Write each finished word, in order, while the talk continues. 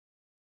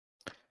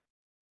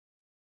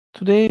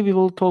Today we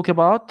will talk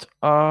about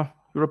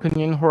European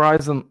Union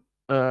Horizon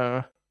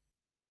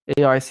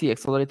EIC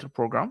Accelerator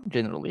program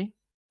generally.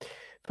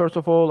 First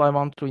of all, I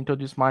want to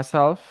introduce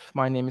myself.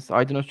 My name is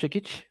Aydın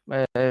Özçekiç.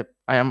 I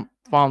am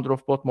founder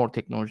of Botmore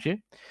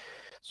Technology.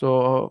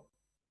 So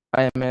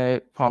I am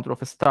a founder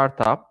of a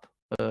startup.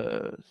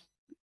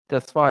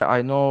 That's why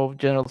I know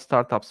general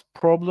startups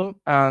problem,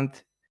 and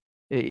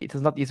it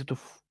is not easy to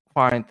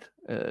find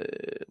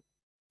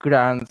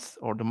grants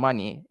or the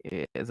money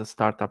as a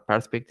startup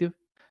perspective.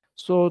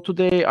 So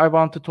today I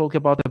want to talk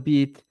about a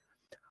bit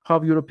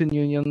how European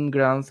Union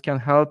grants can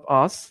help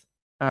us,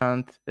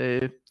 and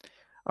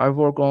I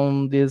work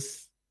on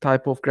this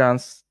type of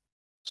grants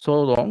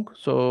so long,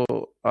 so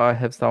I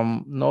have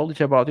some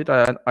knowledge about it.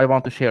 I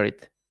want to share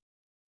it.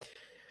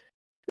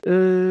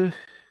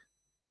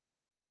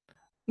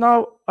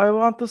 Now I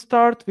want to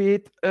start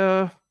with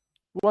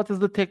what is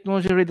the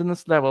technology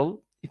readiness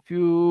level. If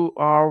you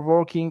are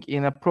working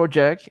in a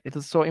project, it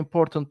is so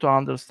important to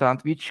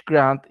understand which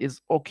grant is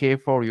okay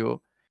for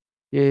you,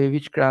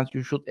 which grant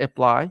you should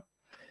apply.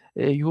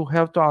 You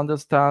have to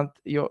understand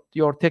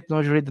your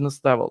technology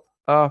readiness level,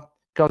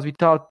 because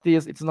without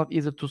this, it's not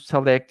easy to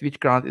select which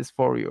grant is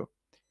for you.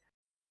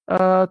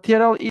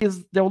 TRL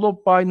is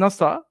developed by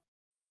NASA,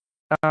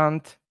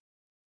 and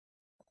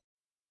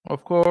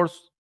of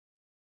course,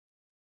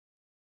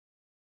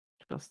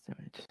 just a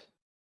minute.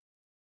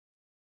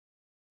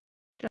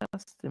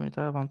 Just a minute,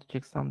 I want to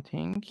check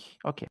something.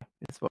 Okay,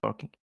 it's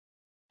working.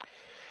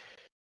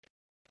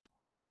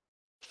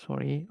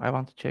 Sorry, I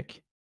want to check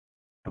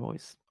my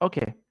voice.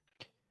 Okay.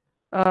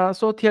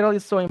 So TRL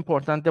is so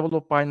important,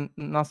 developed by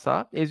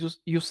NASA. As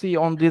you see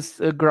on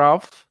this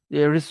graph,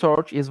 the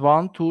research is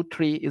 1, 2,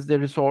 3 is the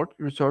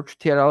research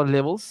TRL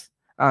levels,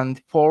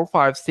 and 4,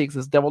 5, 6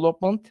 is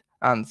development,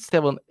 and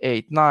 7,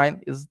 8,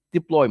 9 is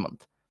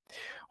deployment.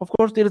 Of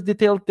course, there is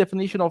detailed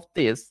definition of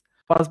this,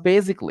 but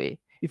basically,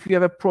 if you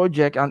have a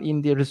project and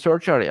in the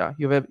research area,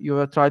 you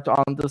have tried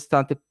to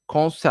understand the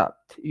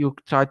concept, you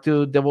try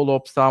to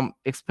develop some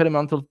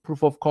experimental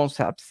proof of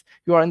concepts,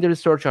 you are in the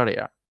research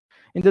area.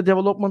 In the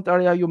development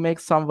area, you make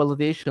some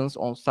validations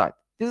on site.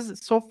 This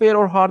is software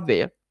or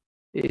hardware.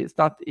 It's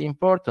not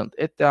important.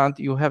 At the end,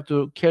 you have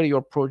to carry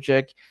your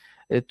project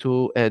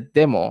to a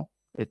demo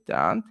at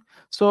the end.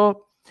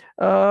 So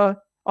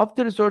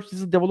after research,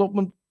 this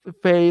development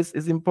phase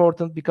is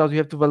important because you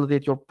have to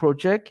validate your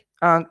project.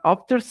 And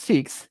after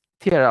 6,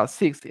 TRL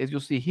 6, as you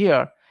see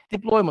here,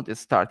 deployment is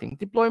starting.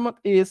 Deployment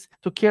is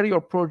to carry your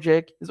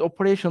project is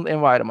operational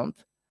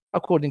environment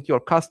according to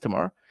your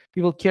customer.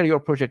 You will carry your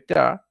project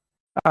there.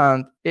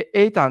 And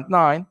 8 and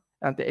 9,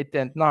 and the 8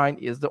 and 9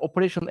 is the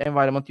operational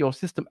environment, your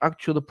system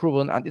actually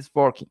proven and is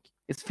working.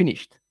 It's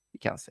finished, you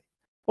can say.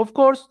 Of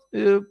course,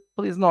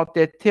 please note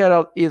that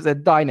TRL is a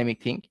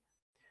dynamic thing.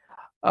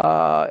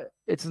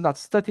 It's not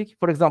static.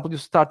 For example, you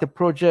start a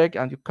project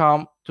and you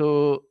come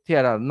to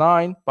TRL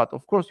 9, but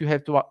of course you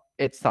have to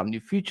add some new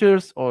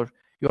features, or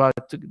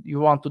you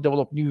want to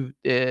develop new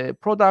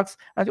products,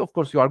 and of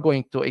course you are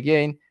going to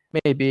again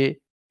maybe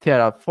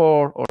TRL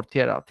 4 or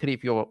TRL 3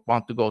 if you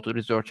want to go to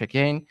research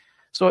again.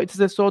 So it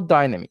is so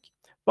dynamic.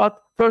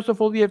 But first of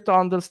all, we have to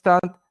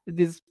understand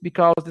this,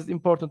 because it's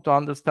important to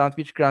understand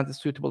which grant is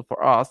suitable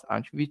for us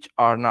and which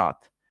are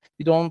not.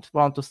 You don't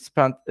want to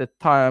spend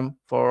time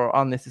for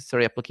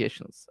unnecessary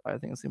applications. I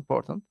think it's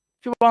important.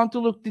 If you want to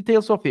look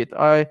details of it,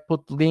 I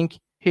put link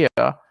here.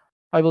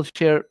 I will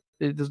share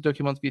this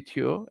document with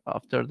you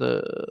after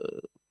the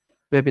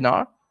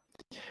webinar.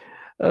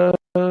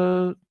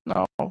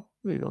 Now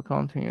we will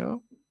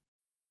continue.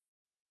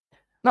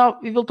 Now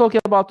we will talk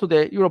about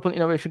today European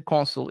Innovation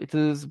Council. It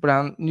is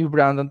new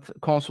branded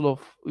Council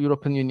of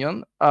European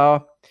Union.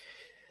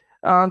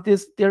 And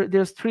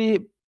there's 3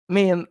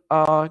 main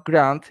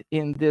grant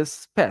in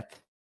this path.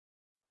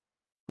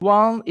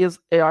 One is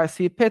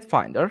EIC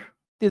Pathfinder.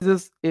 This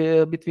is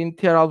between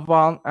TRL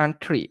 1 and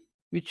 3,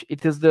 which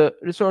it is the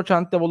research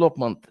and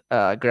development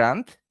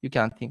grant. You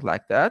can think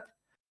like that.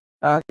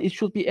 It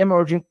should be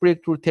emerging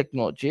breakthrough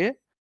technology.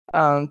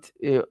 And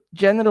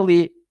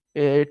generally,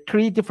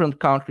 3 different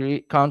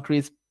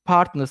countries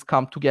partners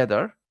come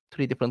together.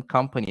 3 different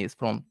companies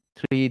from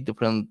 3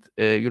 different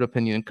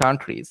European Union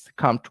countries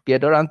come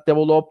together and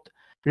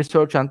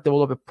research and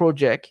develop a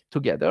project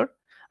together.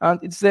 And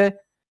it's a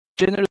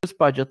generous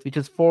budget, which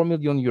is 4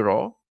 million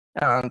euro.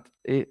 And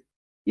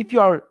if you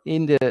are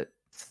in the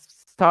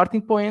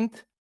starting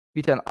point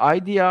with an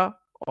idea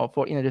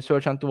for in a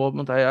research and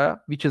development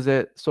area, which is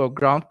so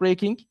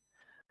groundbreaking,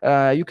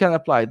 you can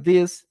apply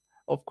this.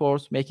 Of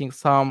course, making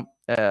some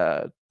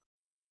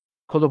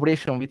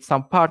collaboration with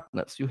some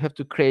partners. You have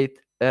to create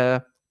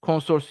a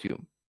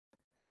consortium.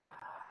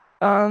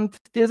 And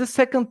there's a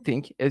second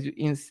thing, as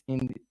you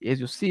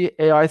see,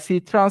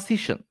 EIC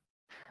transition.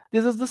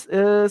 This is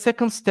the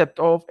second step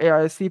of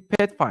EIC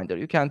Pathfinder.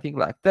 You can think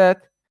like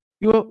that.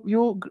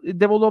 You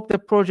develop the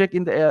project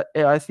in the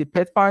EIC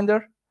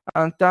Pathfinder,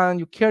 and then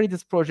you carry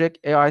this project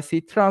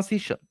EIC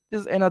transition.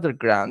 This is another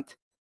grant.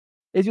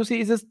 As you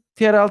see, this is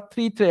TRL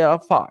 3,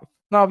 TRL 5.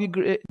 Now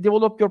you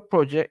develop your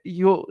project.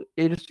 You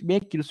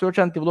make research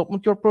and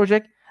development your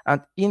project,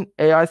 and in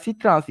EIC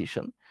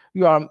transition,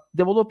 you are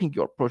developing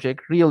your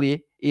project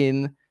really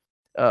in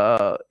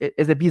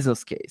as a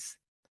business case.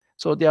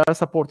 So they are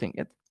supporting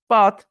it.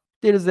 But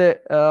there is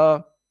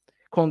a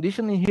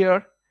condition in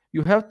here.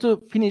 You have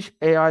to finish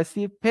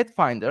EIC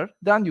Pathfinder,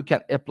 then you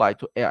can apply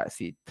to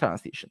EIC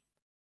transition.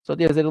 So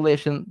there's a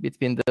relation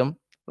between them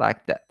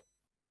like that.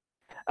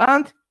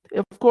 And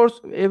of course,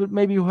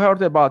 maybe you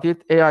heard about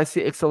it,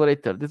 EIC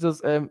Accelerator. This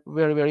is a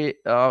very, very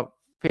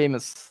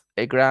famous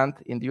grant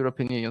in the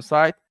European Union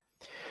side,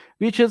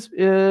 which is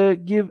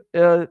give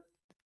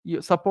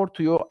support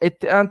to you at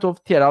the end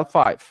of TRL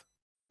 5.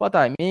 What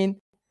I mean,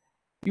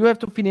 you have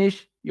to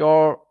finish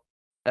your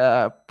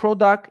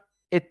product.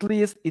 At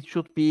least it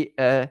should be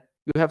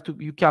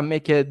you can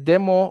make a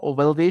demo or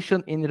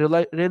validation in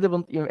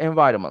relevant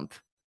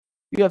environment.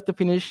 You have to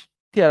finish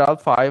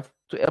TRL 5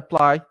 to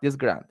apply this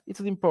grant. It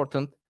is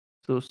important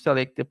to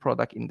select the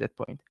product in that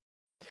point.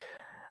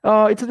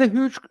 It is a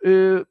huge,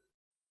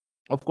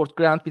 of course,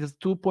 grant, which is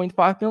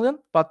 2.5 million.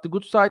 But the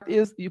good side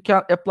is you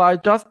can apply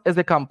just as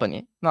a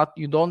company.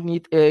 You don't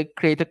need to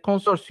create a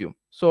consortium.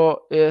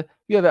 So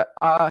you have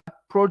a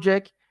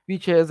project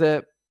which has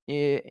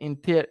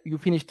you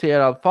finish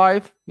TRL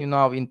 5, you're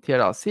now in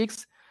TRL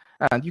 6,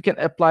 and you can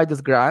apply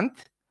this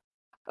grant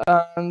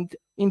and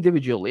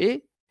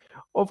individually.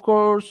 Of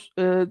course,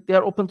 they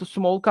are open to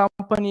small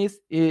companies,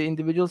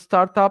 individual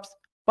startups,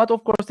 but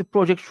of course, the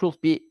project should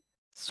be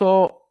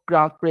so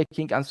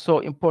groundbreaking and so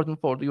important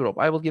for Europe.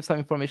 I will give some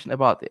information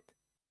about it.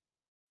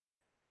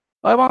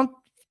 I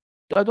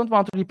don't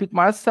want to repeat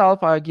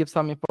myself. I give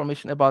some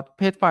information about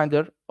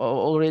Pathfinder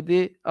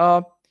already.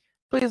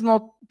 Please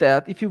note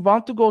that if you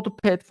want to go to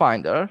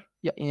Pathfinder,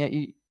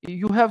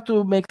 you have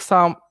to make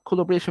some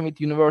collaboration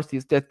with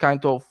universities, that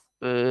kind of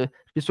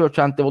research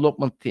and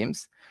development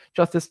teams.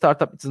 Just a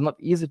startup, it's not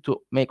easy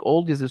to make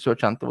all this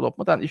research and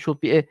development, and it should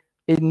be a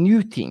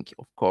new thing,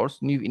 of course,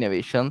 new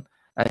innovation,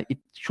 and it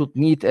should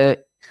need a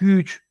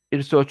huge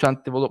research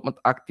and development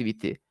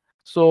activity.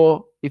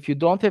 So if you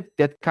don't have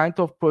that kind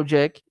of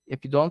project,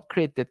 if you don't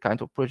create that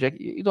kind of project,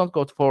 you don't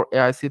go for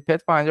EIC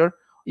Pathfinder.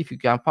 If you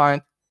can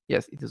find,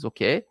 yes, it is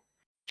okay.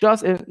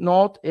 Just a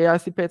note,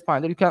 EIC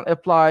Pathfinder, you can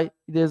apply.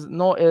 There's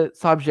no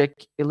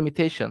subject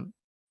limitation.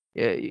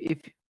 If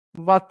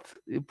what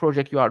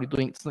project you are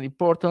doing, it's not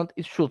important.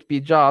 It should be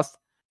just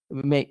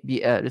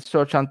be a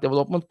research and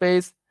development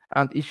base,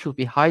 and it should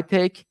be high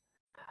tech,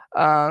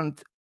 and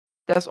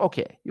that's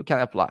okay. You can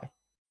apply.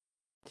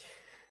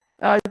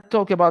 I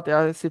talk about the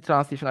EIC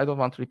transition. I don't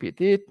want to repeat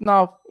it.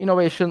 Now,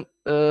 innovation,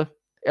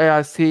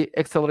 EIC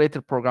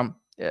Accelerator program,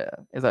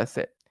 as I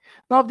said.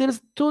 Now,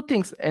 there's two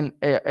things in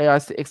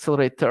EIC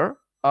Accelerator.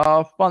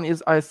 One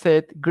is, I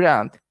said,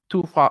 grant,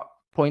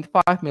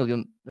 2.5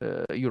 million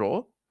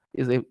euro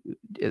is a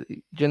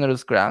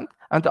generous grant.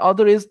 And the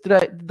other is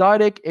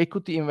direct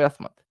equity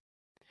investment.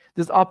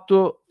 This is up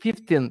to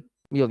 15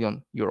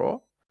 million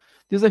euro.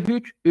 This is a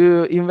huge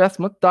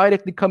investment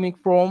directly coming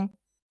from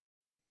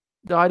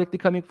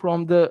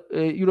the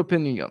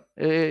European Union.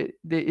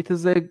 It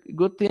is a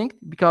good thing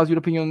because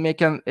European Union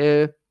make an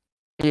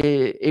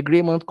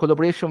agreement,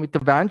 collaboration with the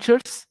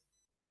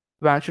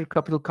venture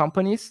capital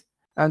companies,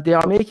 and they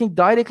are making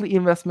directly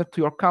investment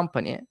to your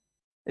company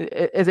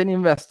as an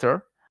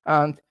investor.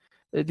 And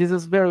this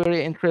is very,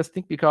 very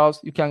interesting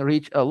because you can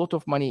reach a lot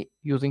of money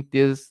using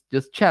this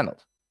channel.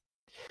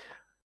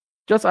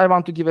 Just I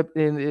want to give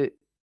a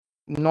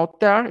note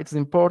there. It's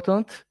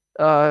important.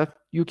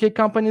 UK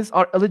companies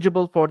are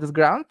eligible for this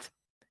grant,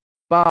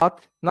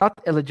 but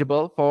not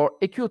eligible for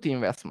equity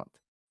investment.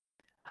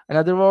 In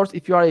other words,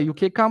 if you are a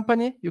UK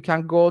company, you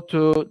can go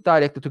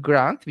directly to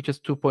grant, which is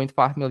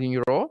 2.5 million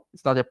euro.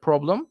 It's not a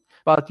problem,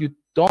 but you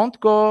don't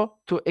go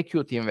to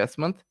equity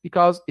investment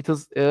because it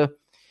is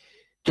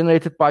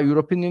generated by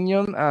European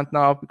Union, and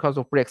now because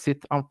of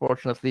Brexit,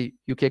 unfortunately,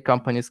 UK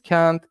companies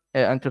can't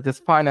enter this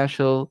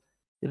financial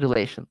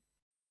relation.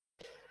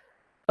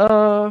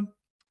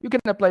 You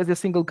can apply as a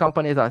single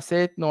company, as I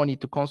said. No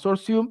need to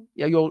consortium.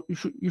 Yeah, you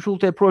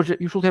should have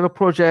project. You should have a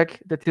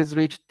project that has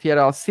reached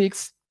TRL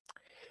 6.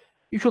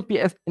 You should be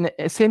an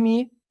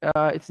SME.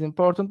 It's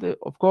important,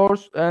 of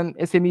course. And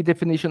SME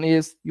definition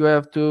is you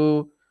have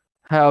to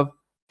have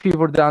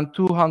fewer than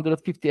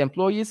 250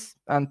 employees,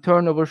 and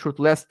turnover should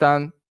less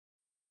than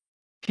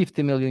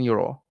 50 million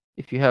euro.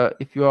 If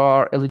you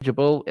are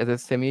eligible as a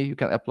SME, you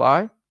can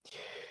apply.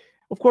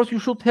 Of course, you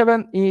should have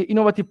an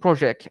innovative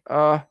project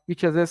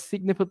which has a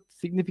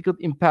significant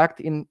impact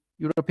in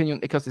European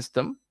Union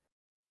ecosystem.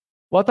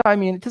 What I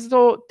mean, it is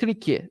so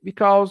tricky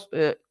because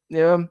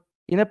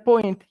in a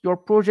point, your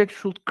project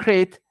should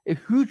create a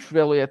huge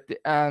value at the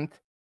end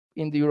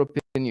in the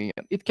European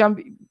Union. It can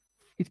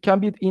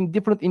be in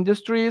different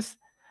industries,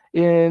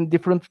 in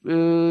different.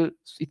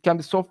 It can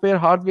be software,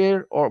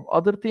 hardware, or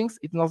other things.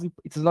 It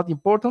is not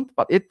important,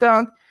 but at the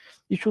end,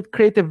 you should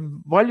create a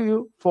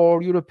value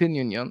for European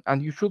Union,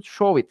 and you should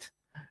show it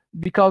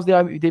because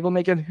they will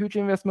make a huge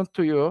investment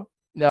to you.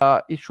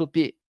 It should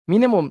be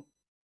minimum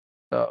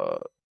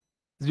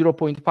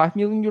 0.5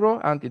 million euro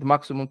and the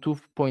maximum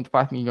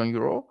 2.5 million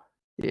euro.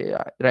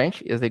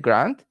 range as a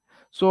grant.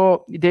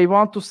 So they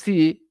want to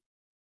see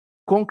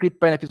concrete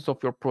benefits of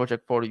your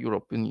project for the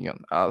European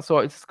Union. So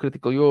it's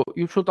critical.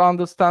 You should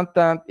understand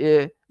that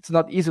it's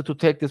not easy to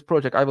take this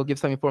project. I will give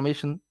some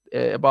information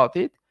about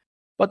it,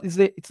 but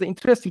it's an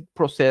interesting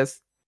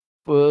process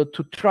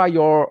to try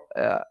your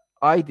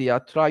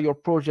idea, try your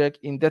project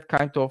in that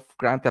kind of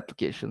grant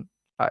application,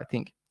 I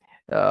think,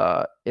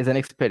 as an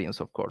experience,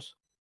 of course.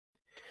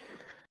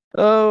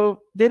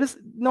 There is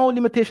no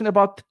limitation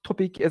about the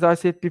topic, as I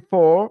said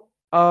before,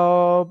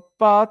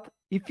 but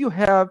if you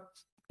have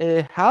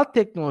health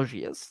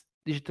technologies,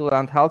 digital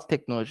and health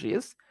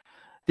technologies,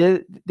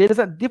 there is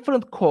a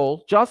different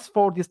call just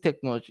for these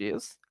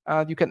technologies,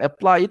 and you can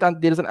apply it,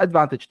 and there is an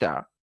advantage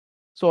there.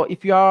 So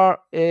if you are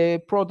a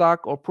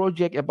product or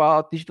project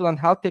about digital and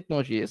health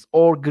technologies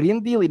or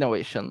Green Deal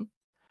innovation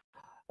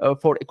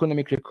for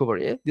economic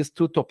recovery, these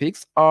two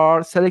topics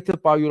are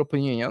selected by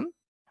European Union,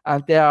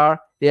 and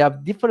they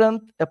have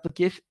different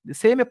application, the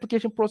same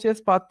application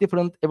process, but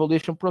different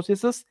evaluation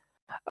processes.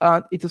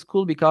 And it is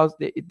cool because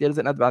there is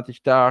an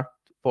advantage there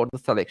for the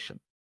selection.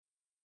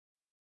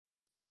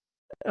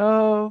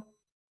 And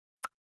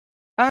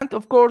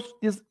of course,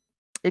 this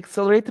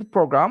accelerator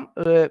program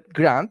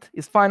grant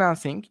is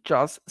financing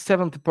just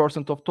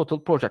 70% of total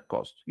project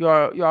cost. You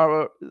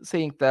are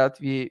saying that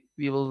we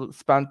will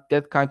spend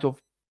that kind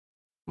of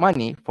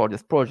money for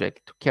this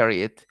project to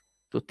carry it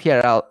to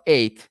TRL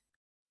 8.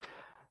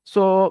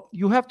 So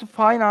you have to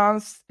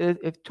finance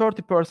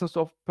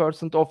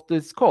 30% of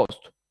this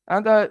cost.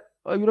 And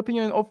European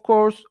Union, of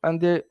course,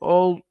 and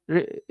all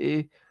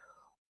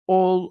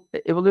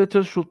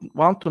evaluators should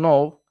want to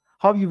know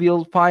how you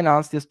will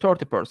finance this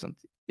 30%.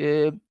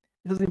 It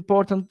is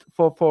important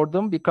for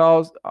them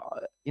because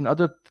on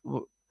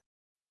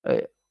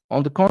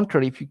the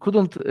contrary, if you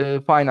couldn't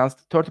finance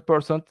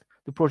 30%,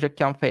 the project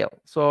can fail.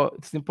 So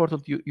it's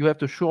important you have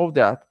to show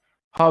that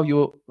how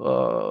you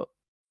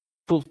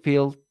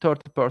fulfill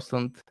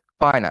 30%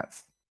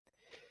 finance.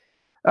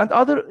 And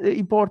other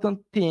important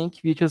thing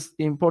which is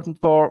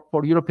important for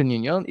European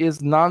Union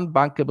is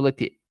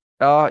non-bankability.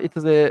 It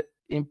is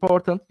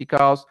important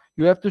because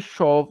you have to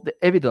show the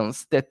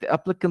evidence that the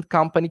applicant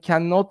company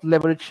cannot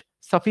leverage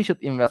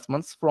sufficient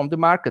investments from the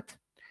market,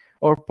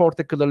 or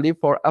particularly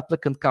for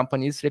applicant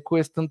companies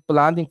requesting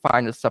blending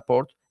finance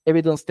support,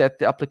 evidence that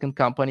the applicant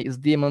company is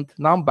deemed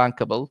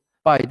non-bankable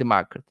by the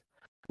market.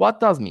 What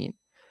does it mean?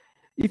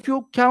 If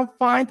you can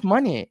find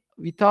money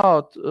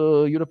without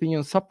European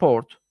Union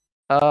support,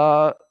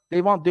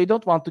 they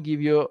don't want to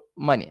give you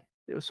money.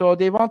 So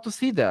they want to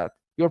see that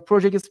your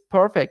project is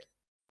perfect,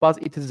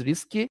 but it is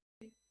risky,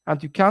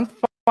 and you can't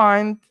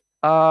find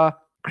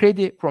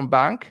credit from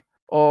bank,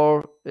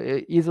 or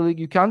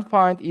you can't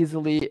find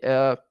easily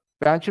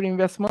venture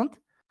investment.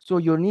 So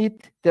you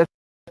need that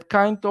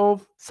kind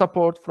of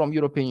support from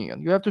European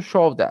Union. You have to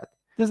show that.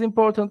 This is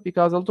important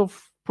because a lot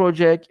of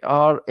projects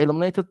are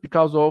eliminated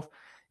because of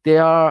they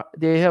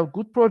have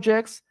good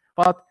projects,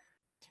 but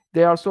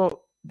they are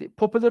so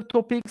popular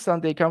topics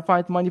and they can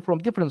find money from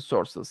different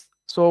sources.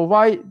 So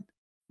why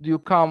do you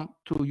come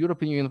to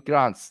European Union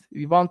grants?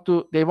 They want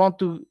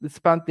to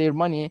spend their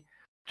money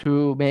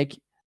to make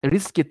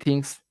risky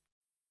things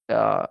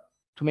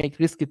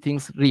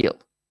real.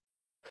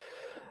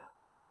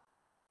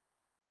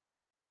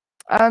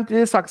 And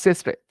the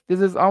success rate. This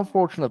is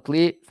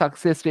unfortunately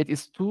success rate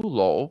is too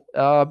low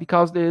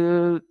because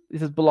this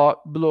is below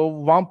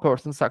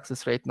 1%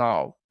 success rate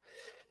now.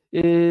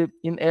 In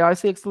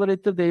EIC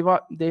Accelerator,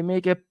 they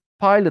make a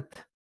pilot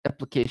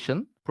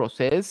application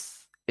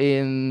process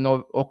in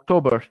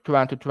October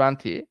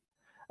 2020,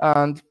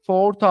 and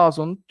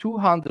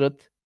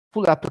 4,200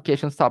 full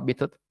applications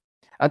submitted,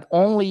 and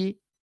only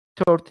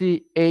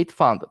 38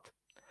 funded.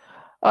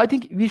 I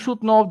think we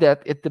should know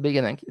that at the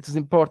beginning. It is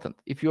important.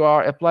 If you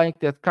are applying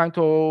that kind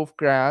of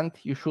grant,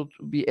 you should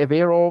be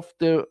aware of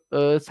the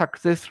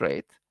success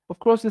rate. Of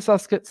course, the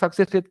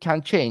success rate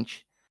can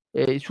change.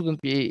 It shouldn't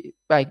be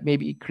like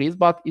maybe increase,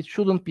 but it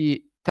shouldn't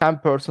be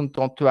 10%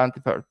 or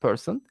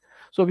 20%.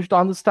 So we should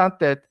understand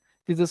that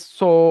this is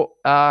so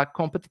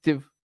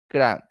competitive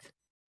grant.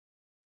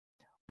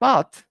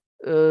 But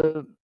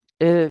I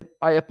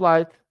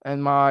applied,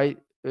 and my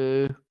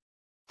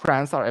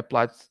friends are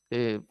applied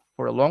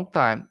for a long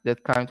time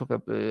that kind of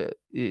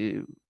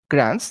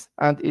grants,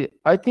 and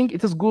I think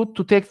it is good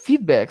to take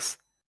feedbacks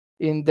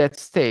in that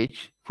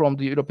stage from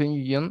the European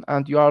Union,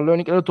 and you are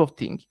learning a lot of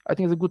things. I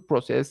think it's a good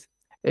process.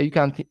 You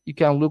can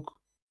look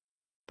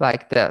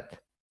like that.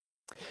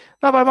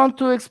 Now I want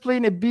to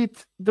explain a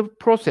bit the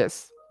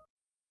process,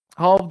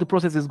 how the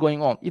process is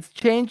going on. It's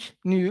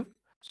new,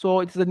 so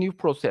it's a new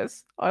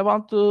process. I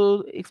want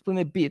to explain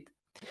a bit.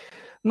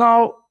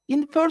 Now,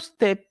 in the first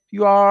step,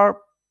 you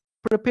are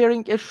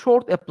preparing a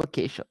short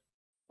application.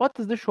 What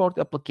is the short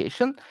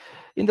application?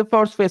 In the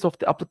first phase of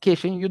the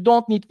application, you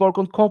don't need to work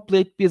on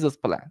complete business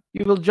plan.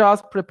 You will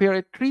just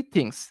prepare 3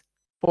 things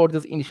for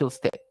this initial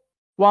step.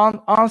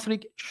 1,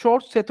 answering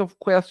short set of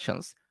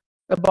questions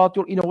about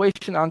your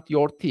innovation and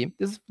your team.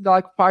 This is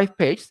like 5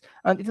 pages,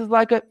 and it is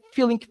like a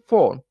filling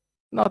form,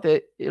 not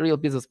a real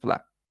business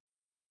plan.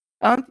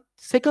 And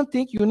second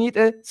thing, you need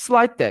a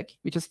slide deck,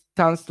 which is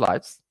 10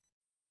 slides.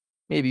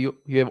 Maybe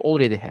you have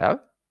already have.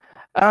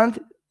 And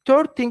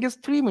third thing is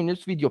 3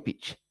 minutes video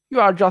pitch. You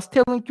are just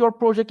telling your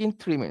project in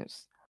 3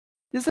 minutes.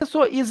 This is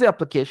so easy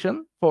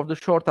application for the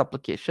short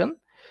application.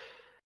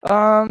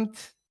 And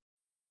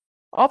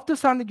after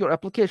sending your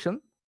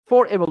application,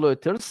 4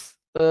 evaluators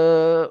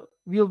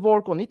will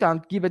work on it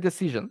and give a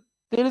decision.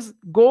 There is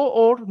go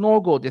or no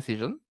go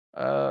decision.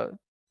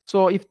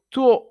 So if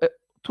two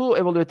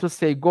evaluators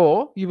say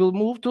go, you will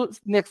move to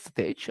next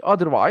stage.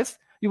 Otherwise,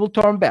 you will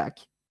turn back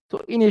to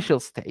initial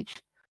stage.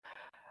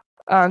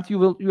 And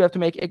you have to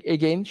make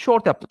again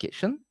short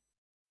application.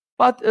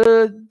 But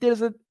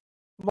there's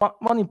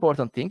one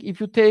important thing. If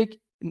you take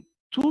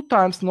 2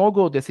 times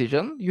no-go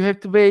decision, you have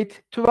to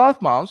wait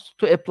 12 months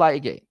to apply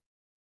again.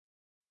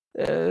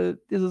 This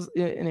is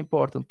an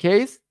important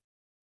case.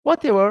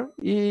 Whatever,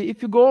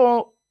 if you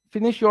go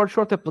finish your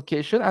short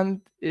application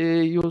and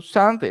you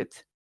send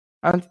it,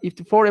 and if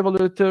the 4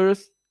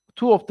 evaluators,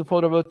 2 of the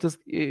 4 evaluators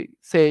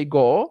say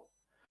go,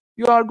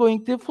 you are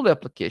going to full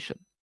application.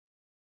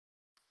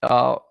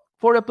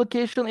 For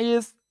application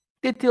is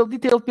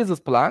detailed business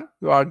plan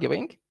you are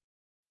giving,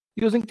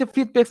 using the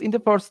feedbacks in the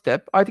first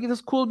step. I think it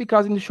is cool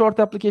because in the short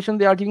application,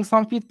 they are giving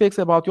some feedbacks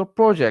about your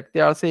project. They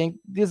are saying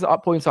these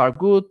points are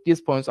good, these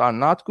points are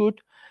not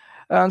good.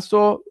 And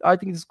so I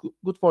think it's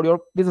good for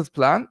your business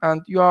plan.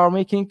 And you are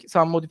making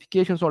some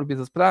modifications on the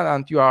business plan,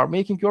 and you are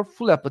making your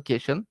full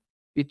application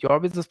with your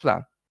business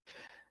plan.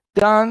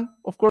 Then,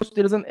 of course,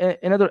 there is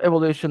another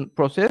evaluation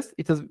process.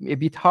 It is a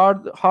bit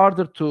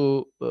harder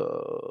to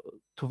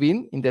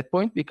win in that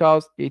point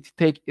because it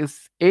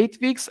takes 8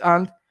 weeks,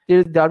 and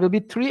there will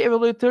be 3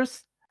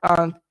 evaluators,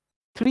 and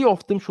 3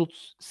 of them should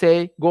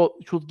say go,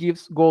 should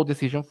give go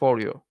decision for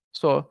you.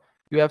 So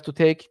you have to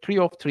take 3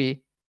 of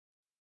 3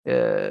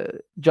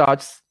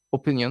 judge's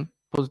opinion,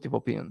 positive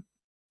opinion.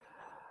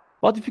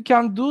 But if you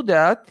can do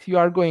that, you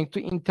are going to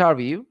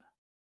interview.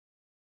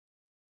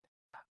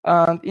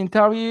 And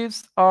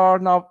interviews are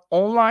now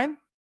online,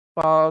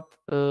 but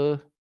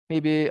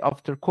maybe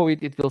after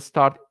COVID, it will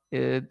start.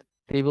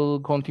 They will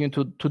continue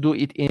to do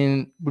it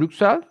in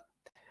Brussels.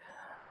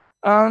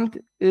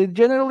 And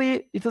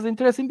generally, it is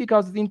interesting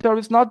because the interview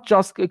is not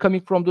just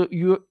coming from the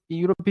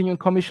European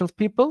Commission's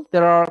people.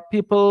 There are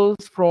people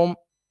from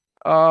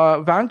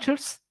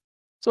ventures.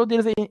 So there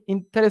is an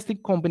interesting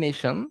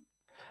combination.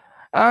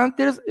 And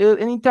there's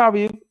an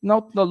interview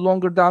not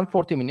longer than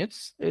 40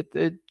 minutes.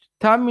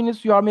 10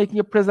 minutes, you are making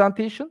a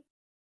presentation.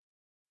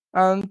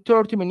 And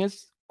 30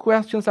 minutes,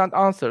 questions and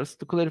answers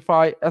to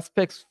clarify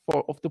aspects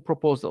of the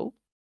proposal.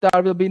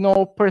 There will be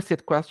no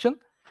preset question.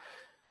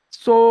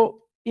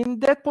 So in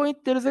that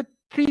point, there is a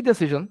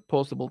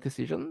possible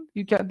decision.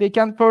 They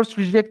can first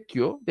reject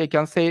you. They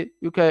can say,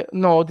 okay,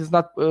 no, this is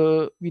not,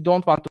 we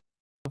don't want to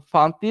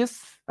fund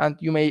this, and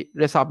you may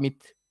resubmit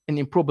an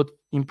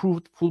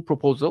improved full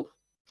proposal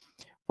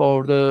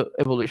for the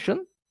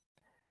evaluation.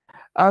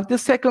 And the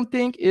second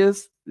thing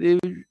is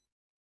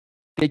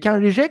they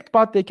can reject,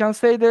 but they can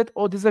say that,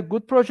 oh, this is a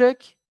good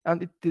project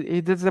and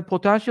it is a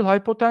high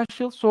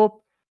potential.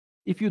 So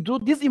if you do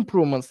these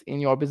improvements in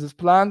your business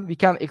plan, we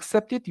can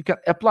accept it. You can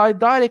apply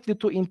directly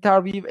to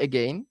interview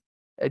again.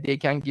 They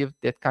can give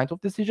that kind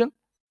of decision.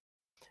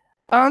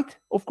 And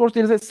of course,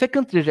 there is a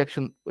second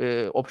rejection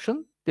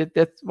option.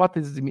 What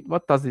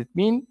does it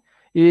mean?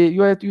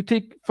 You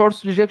take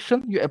first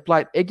rejection, you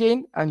apply it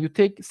again, and you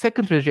take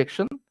second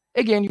rejection.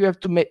 Again, you have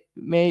to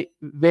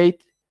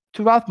wait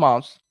 12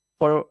 months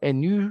for a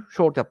new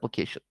short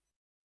application.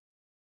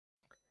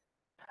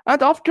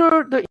 And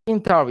after the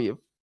interview,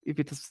 if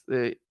it is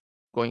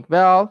going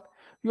well,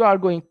 you are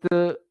going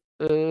to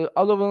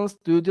allowance,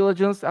 due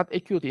diligence, and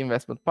equity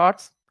investment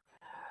parts.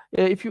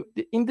 If you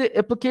in the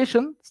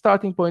application,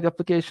 starting point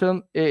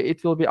application,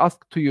 it will be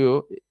asked to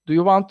you, do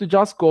you want to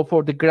just go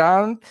for the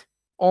grant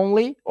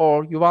only,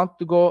 or you want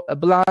to go a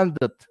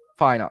blended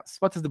finance?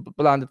 What is the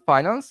blended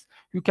finance?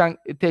 You can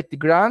take the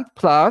grant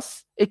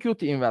plus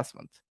equity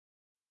investment.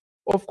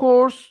 Of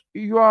course,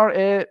 you are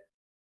a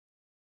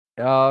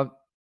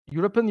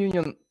European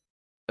Union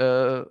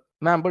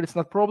member, it's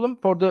not a problem.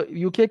 For the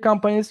UK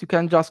companies, you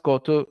can just go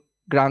to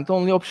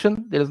grant-only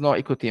option. There is no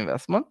equity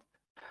investment.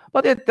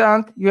 But at the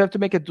end, you have to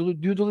make a due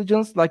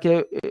diligence, like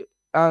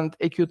and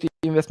equity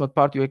investment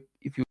part.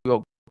 If you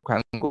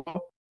can go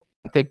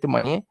and take the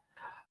money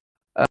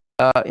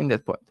in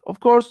that point. Of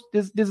course,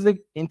 this is an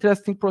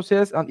interesting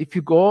process, and if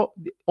you go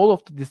all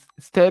of these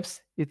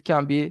steps, it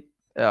can be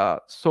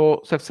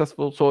so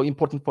successful, so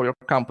important for your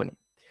company.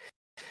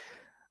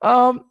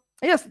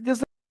 Yes, this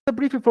is a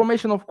brief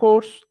information, of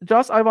course.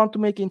 Just I want to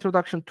make an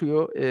introduction to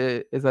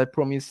you, as I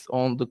promised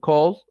on the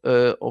call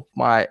of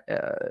my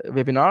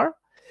webinar.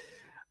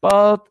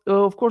 But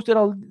of course, there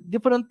are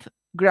different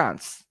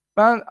grants.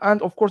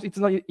 And of course, it's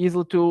not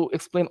easy to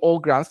explain all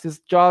grants. It's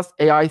just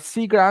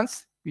EIC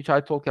grants, which I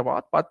talk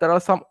about. But there are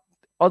some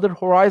other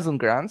horizon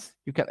grants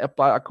you can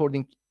apply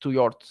according to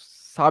your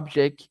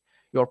subject,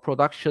 your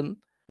production,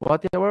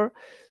 whatever.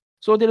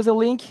 So there is a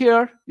link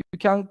here. You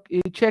can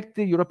check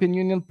the European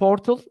Union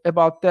portal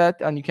about that,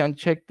 and you can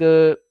check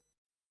the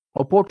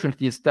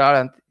opportunities there,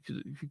 and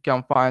if you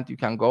can find, you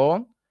can go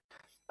on.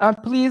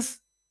 And please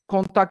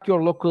contact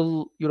your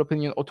local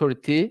European Union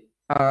authority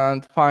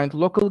and find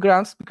local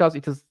grants, because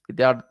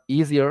they are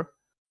easier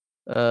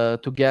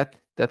to get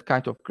that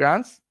kind of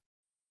grants.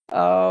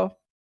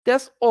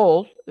 That's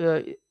all.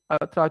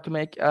 I'll try to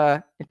make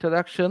an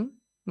introduction,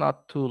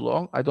 not too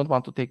long. I don't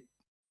want to take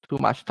too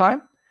much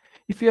time.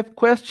 If you have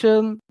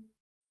questions,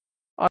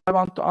 I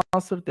want to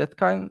answer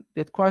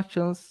that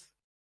questions.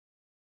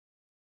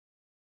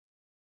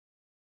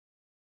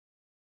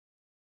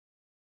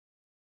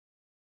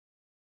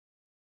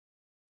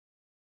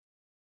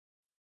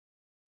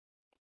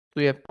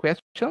 Do you have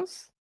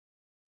questions?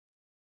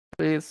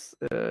 Please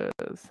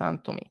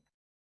send to me.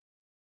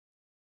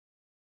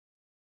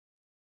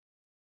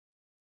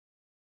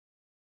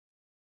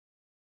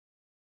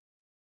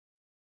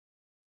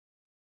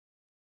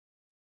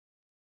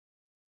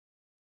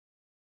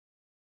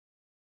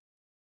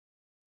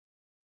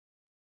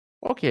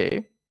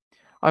 Okay.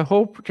 I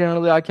hope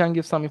generally I can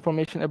give some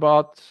information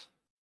about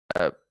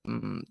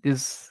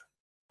this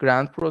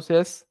grant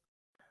process.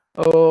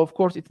 Of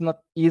course, it's not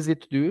easy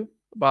to do,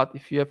 but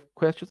if you have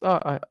questions,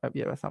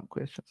 we have some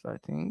questions, I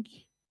think.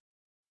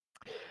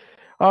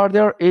 Are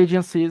there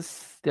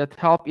agencies that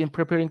help in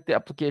preparing the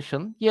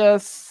application?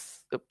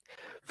 Yes.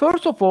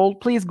 First of all,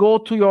 please go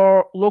to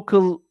your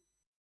local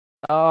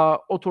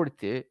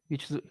authority,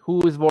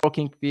 who is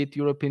working with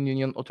European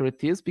Union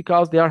authorities,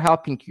 because they are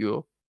helping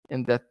you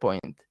in that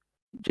point.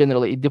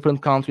 Generally, in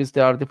different countries,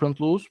 there are different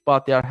rules,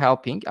 but they are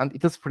helping, and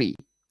it is free.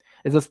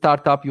 As a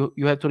startup,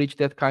 you have to reach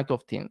that kind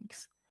of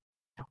things.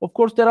 Of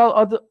course, there are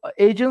other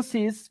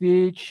agencies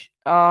which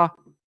are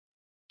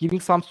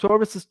giving some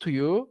services to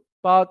you,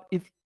 but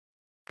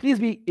please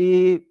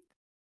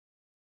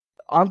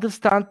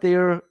understand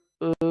their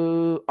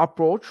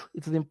approach.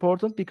 It is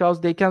important, because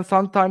they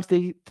sometimes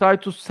try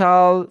to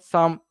sell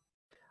some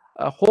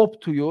hope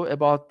to you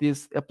about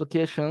these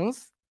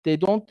applications. They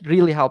don't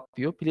really help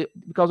you.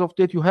 Because of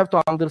that, you have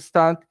to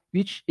understand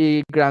which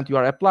grant you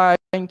are applying,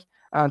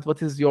 and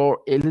what is your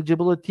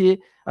eligibility,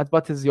 and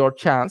what is your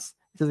chance.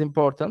 It is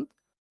important.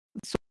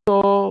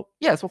 So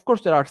yes, of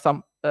course, there are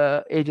some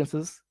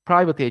agencies,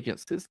 private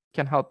agencies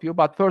can help you,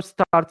 but first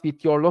start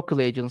with your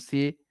local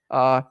agency,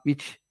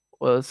 which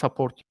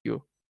support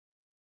you.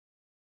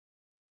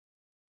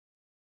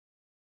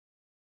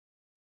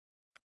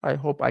 I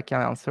hope I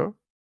can answer.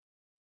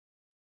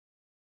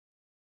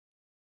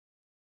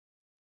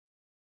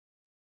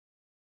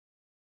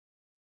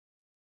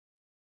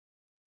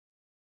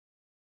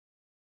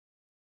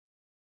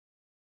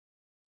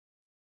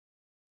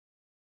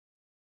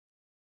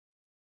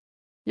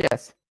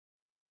 Yes.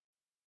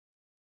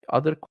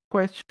 Other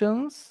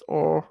questions,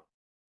 or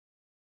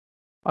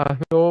I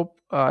hope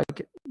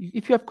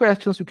if you have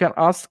questions, you can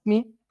ask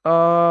me,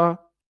 because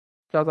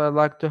I'd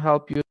like to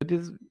help you.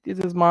 This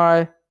is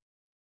my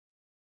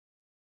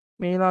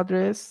mail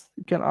address.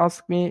 You can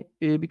ask me,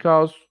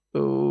 because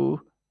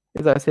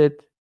as I said,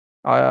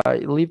 I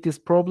live these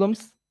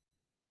problems,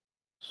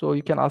 so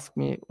you can ask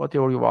me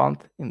whatever you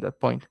want in that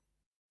point.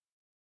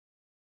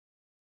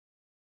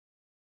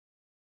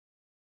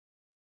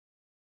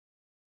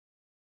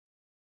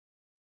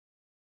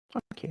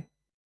 Okay.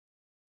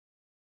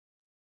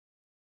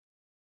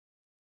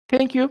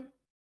 Thank you.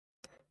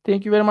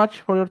 Thank you very much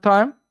for your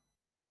time,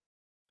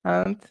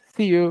 and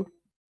see you.